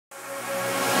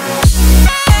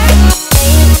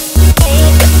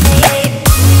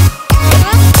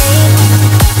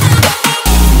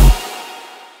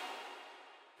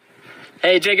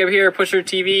Hey, Jacob here, Pusher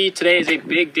TV. Today is a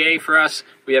big day for us.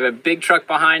 We have a big truck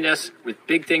behind us with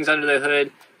big things under the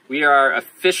hood. We are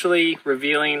officially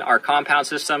revealing our compound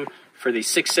system for the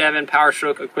 6.7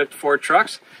 Powerstroke equipped Ford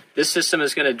trucks. This system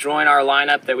is going to join our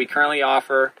lineup that we currently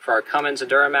offer for our Cummins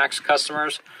and Duramax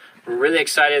customers. We're really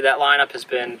excited. That lineup has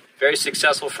been very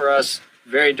successful for us,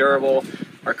 very durable.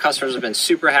 Our customers have been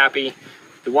super happy.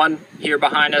 The one here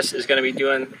behind us is going to be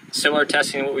doing similar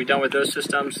testing to what we've done with those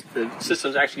systems. The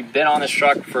system's actually been on this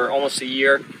truck for almost a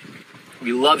year.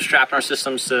 We love strapping our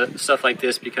systems to stuff like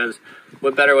this because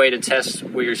what better way to test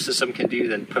what your system can do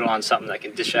than put it on something that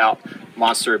can dish out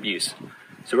monster abuse.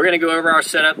 So we're going to go over our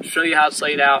setup, show you how it's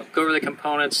laid out, go over the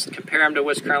components, compare them to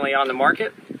what's currently on the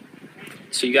market,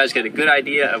 so you guys get a good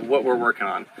idea of what we're working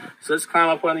on. So let's climb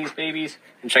up one of these babies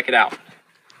and check it out.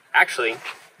 Actually,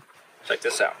 check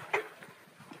this out.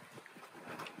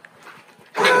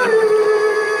 This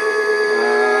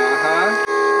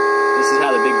is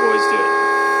how the big boys do it.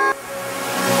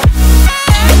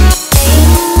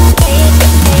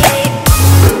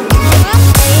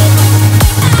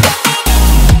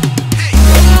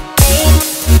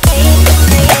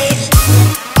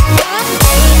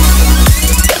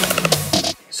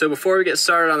 So before we get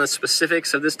started on the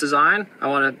specifics of this design, I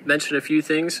want to mention a few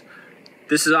things.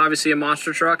 This is obviously a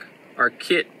monster truck. Our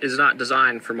kit is not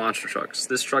designed for monster trucks.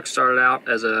 This truck started out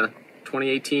as a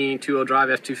 2018 two-wheel drive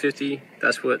F250.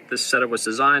 That's what this setup was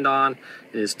designed on.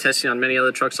 It is testing on many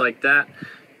other trucks like that.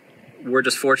 We're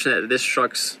just fortunate that this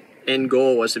truck's end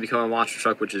goal was to become a monster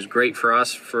truck, which is great for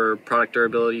us for product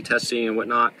durability testing and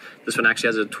whatnot. This one actually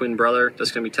has a twin brother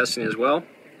that's going to be testing as well.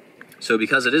 So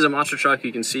because it is a monster truck,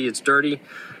 you can see it's dirty.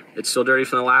 It's still dirty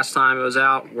from the last time it was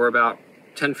out. We're about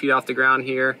 10 feet off the ground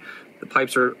here. The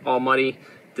pipes are all muddy.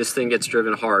 This thing gets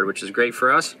driven hard, which is great for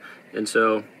us. And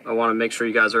so I want to make sure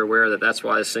you guys are aware that that's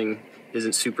why this thing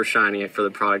isn't super shiny for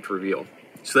the product reveal.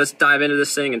 So let's dive into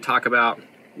this thing and talk about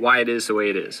why it is the way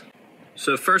it is.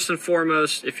 So first and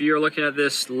foremost, if you're looking at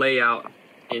this layout,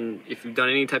 and if you've done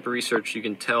any type of research, you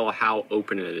can tell how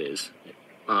open it is.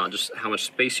 Just how much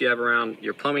space you have around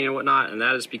your plumbing and whatnot, and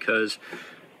that is because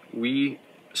we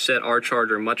set our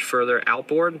charger much further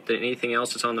outboard than anything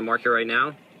else that's on the market right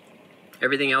now.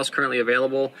 Everything else currently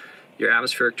available, your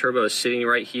atmospheric turbo is sitting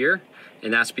right here,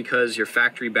 and that's because your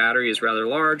factory battery is rather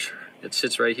large. It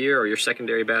sits right here, or your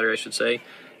secondary battery, I should say.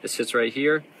 It sits right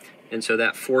here, and so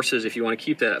that forces, if you want to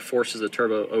keep that, it forces the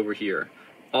turbo over here.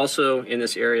 Also in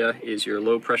this area is your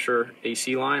low pressure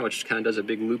AC line, which kind of does a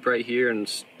big loop right here and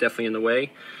it's definitely in the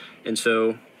way. And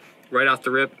so right off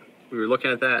the rip, we were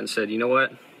looking at that and said, you know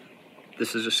what,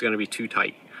 this is just going to be too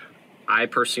tight. I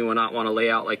personally would not want to lay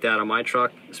out like that on my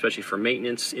truck, especially for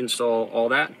maintenance, install, all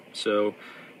that. So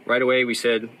right away we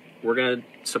said, we're going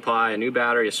to supply a new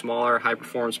battery, a smaller high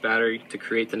performance battery to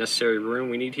create the necessary room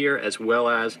we need here, as well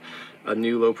as a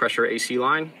new low pressure AC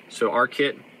line. So our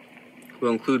kit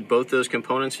will include both those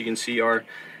components. You can see our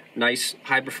nice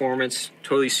high performance,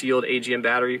 totally sealed AGM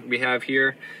battery we have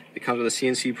here. It comes with a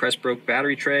CNC press broke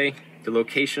battery tray. The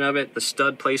location of it, the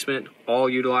stud placement, all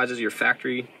utilizes your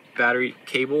factory battery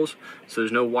cables. So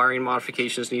there's no wiring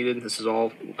modifications needed. This is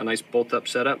all a nice bolt up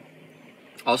setup.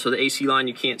 Also the AC line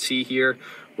you can't see here.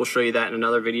 We'll show you that in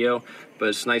another video, but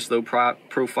it's nice low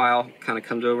profile, kind of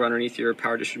comes over underneath your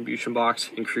power distribution box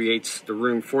and creates the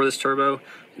room for this turbo,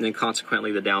 and then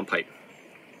consequently the downpipe.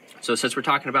 So since we're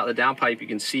talking about the downpipe, you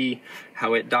can see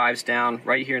how it dives down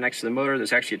right here next to the motor.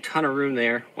 There's actually a ton of room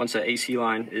there once that AC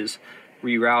line is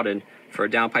rerouted for a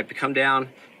downpipe to come down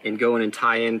and go in and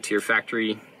tie into your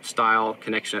factory style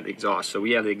connection at the exhaust. So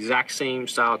we have the exact same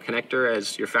style connector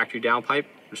as your factory downpipe,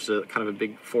 which is a kind of a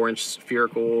big 4-inch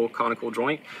spherical conical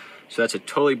joint. So that's a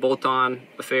totally bolt-on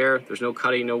affair. There's no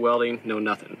cutting, no welding, no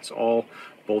nothing. It's all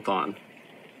bolt-on.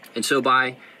 And so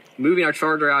by moving our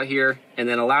charger out here and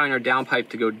then allowing our downpipe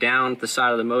to go down the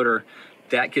side of the motor,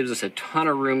 that gives us a ton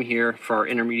of room here for our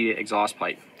intermediate exhaust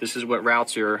pipe. This is what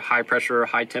routes your high pressure,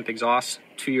 high temp exhaust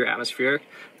to your atmospheric.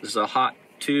 This is a hot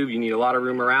tube, you need a lot of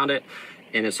room around it,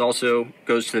 and it also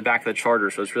goes to the back of the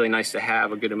charger, so it's really nice to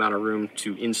have a good amount of room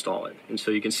to install it. And so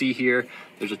you can see here,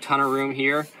 there's a ton of room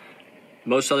here.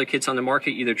 Most other kits on the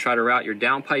market either try to route your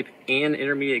downpipe and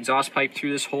intermediate exhaust pipe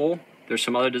through this hole. There's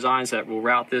some other designs that will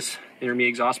route this intermediate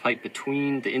exhaust pipe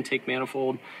between the intake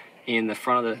manifold and the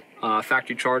front of the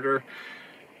factory charger,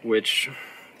 which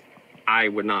I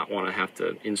would not want to have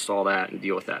to install that and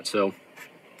deal with that. So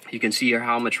you can see here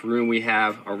how much room we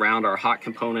have around our hot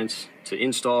components to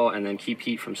install and then keep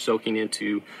heat from soaking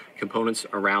into components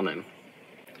around them.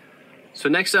 So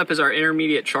next up is our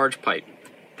intermediate charge pipe.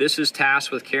 This is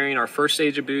tasked with carrying our first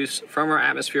stage of boost from our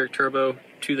atmospheric turbo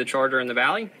to the charger in the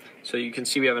valley. So you can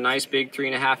see we have a nice big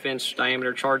 3.5 inch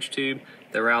diameter charge tube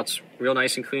that routes real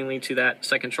nice and cleanly to that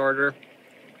second charger.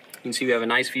 You can see we have a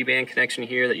nice V-band connection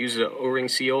here that uses an O-ring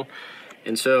seal.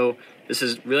 And so this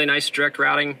is really nice direct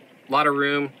routing, a lot of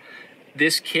room.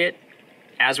 This kit,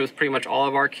 as with pretty much all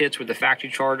of our kits with the factory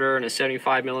charger and a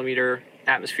 75mm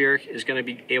atmospheric, is going to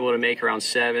be able to make around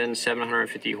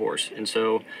 750 horse. And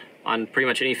so on pretty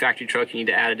much any factory truck, you need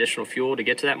to add additional fuel to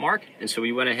get to that mark. And so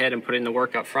we went ahead and put in the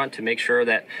work up front to make sure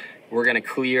that we're going to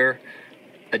clear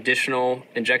additional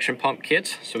injection pump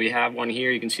kits. So we have one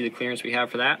here. You can see the clearance we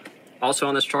have for that. Also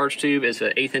on this charge tube is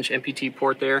an 1/8 inch MPT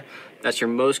port there. That's your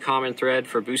most common thread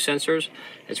for boost sensors.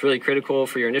 It's really critical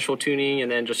for your initial tuning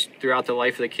and then just throughout the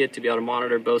life of the kit to be able to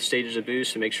monitor both stages of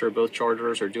boost and make sure both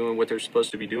chargers are doing what they're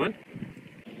supposed to be doing.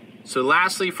 So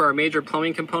lastly, for our major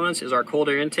plumbing components is our cold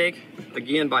air intake.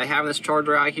 Again, by having this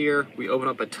charger out here, we open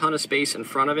up a ton of space in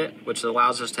front of it, which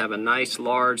allows us to have a nice,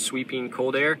 large, sweeping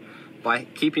cold air. By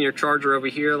keeping your charger over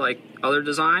here like other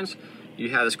designs, you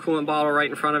have this coolant bottle right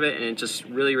in front of it, and it just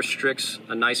really restricts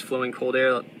a nice flowing cold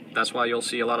air. That's why you'll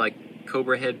see a lot of like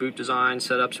Cobra head boot design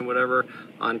setups and whatever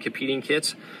on competing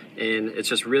kits, and it's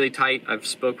just really tight. I've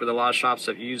spoke with a lot of shops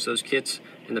that use those kits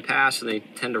in the past, and they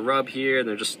tend to rub here, and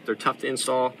they're tough to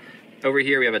install. Over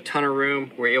here we have a ton of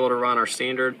room. We're able to run our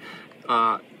standard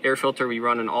air filter we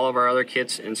run in all of our other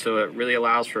kits, and so it really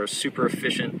allows for a super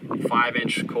efficient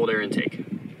 5-inch cold air intake.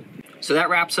 So that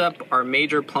wraps up our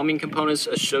major plumbing components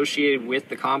associated with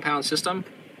the compound system.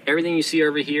 Everything you see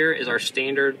over here is our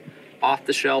standard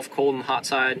off-the-shelf cold and hot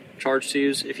side charge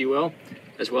tubes, if you will,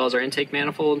 as well as our intake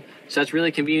manifold. So that's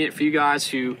really convenient for you guys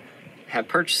who have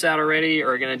purchased that already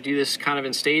or are going to do this kind of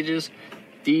in stages.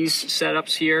 These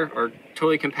setups here are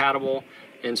totally compatible,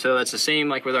 and so that's the same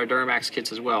like with our Duramax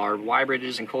kits as well. Our Y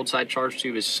bridges and cold side charge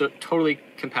tube is totally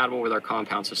compatible with our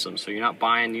compound system, so you're not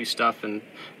buying new stuff and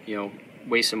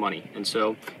waste some money. And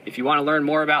so if you want to learn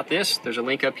more about this, there's a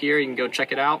link up here. You can go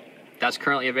check it out. That's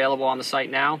currently available on the site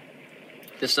now.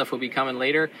 This stuff will be coming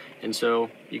later, and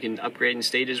so you can upgrade in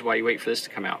stages while you wait for this to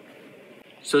come out.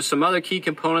 So some other key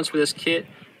components with this kit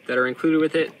that are included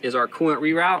with it is our coolant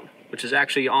reroute, which is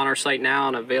actually on our site now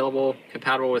and available,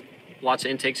 compatible with lots of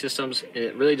intake systems. And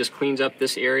it really just cleans up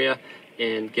this area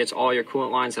and gets all your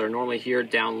coolant lines that are normally here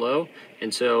down low.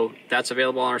 And so that's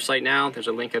available on our site now. There's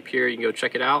a link up here. You can go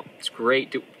check it out. It's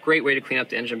great way to clean up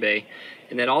the engine bay.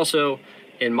 And then also,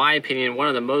 in my opinion, one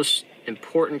of the most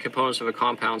important components of a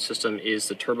compound system is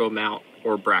the turbo mount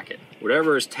or bracket.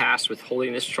 Whatever is tasked with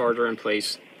holding this charger in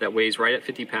place that weighs right at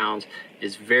 50 pounds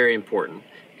is very important.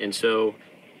 And so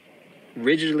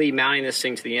rigidly mounting this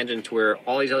thing to the engine to where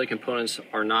all these other components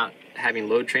are not having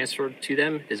load transferred to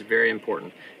them is very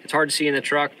important. It's hard to see in the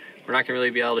truck. We're not going to really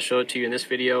be able to show it to you in this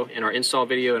video. In our install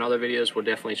video and other videos, we'll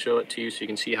definitely show it to you so you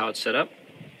can see how it's set up.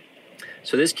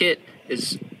 So this kit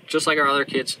is just like our other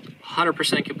kits,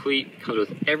 100% complete. Comes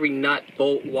with every nut,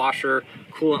 bolt, washer,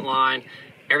 coolant line,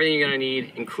 everything you're going to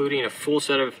need, including a full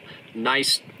set of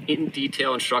nice in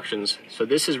detail instructions. So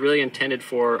this is really intended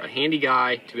for a handy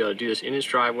guy to be able to do this in his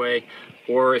driveway,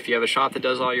 or if you have a shop that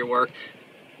does all your work,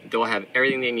 they'll have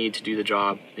everything they need to do the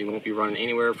job. They won't be running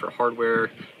anywhere for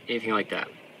hardware, anything like that.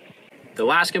 The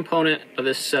last component of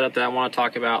this setup that I want to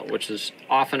talk about, which is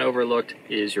often overlooked,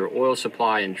 is your oil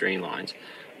supply and drain lines.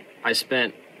 I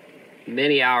spent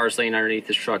many hours laying underneath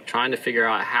this truck trying to figure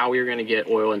out how we were going to get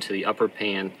oil into the upper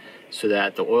pan so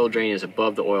that the oil drain is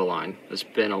above the oil line. It's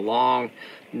been a long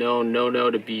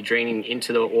no to be draining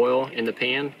into the oil in the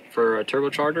pan for a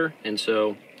turbocharger, and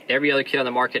so every other kit on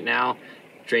the market now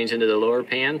drains into the lower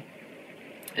pan.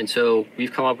 And so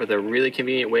we've come up with a really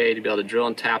convenient way to be able to drill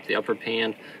and tap the upper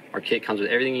pan. Our kit comes with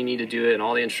everything you need to do it and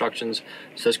all the instructions.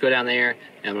 So let's go down there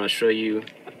and I'm going to show you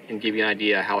and give you an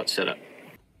idea how it's set up.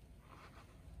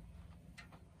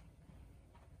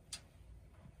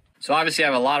 So obviously I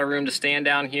have a lot of room to stand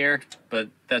down here, but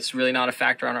that's really not a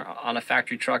factor on a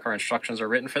factory truck. Our instructions are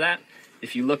written for that.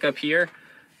 If you look up here,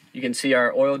 you can see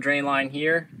our oil drain line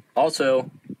here. Also,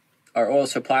 our oil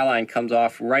supply line comes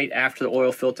off right after the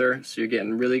oil filter, so you're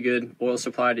getting really good oil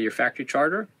supply to your factory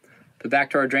charger. But back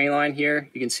to our drain line here,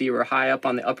 you can see we're high up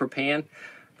on the upper pan.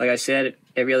 Like I said,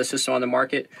 every other system on the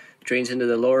market drains into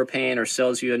the lower pan or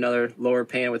sells you another lower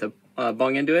pan with a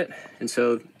bung into it. And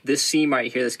so this seam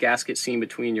right here, this gasket seam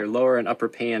between your lower and upper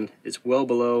pan, is well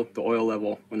below the oil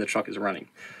level when the truck is running.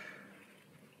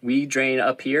 We drain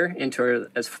up here into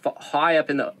as high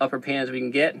up in the upper pan as we can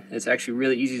get. It's actually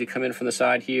really easy to come in from the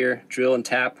side here, drill and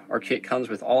tap. Our kit comes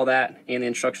with all that and the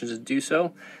instructions to do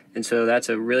so. And so that's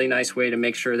a really nice way to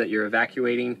make sure that you're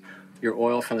evacuating your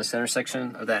oil from the center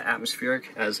section of that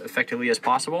atmospheric as effectively as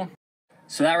possible.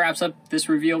 So that wraps up this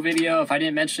reveal video. If I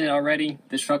didn't mention it already,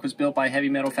 this truck was built by Heavy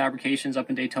Metal Fabrications up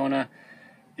in Daytona.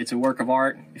 It's a work of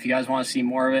art. If you guys want to see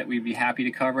more of it, we'd be happy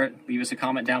to cover it. Leave us a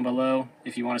comment down below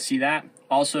if you want to see that.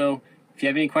 Also, if you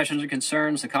have any questions or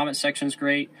concerns, the comment section is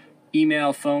great.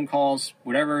 Email, phone calls,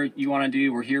 whatever you want to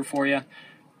do, we're here for you.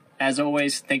 As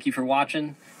always, thank you for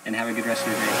watching, and have a good rest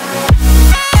of your day.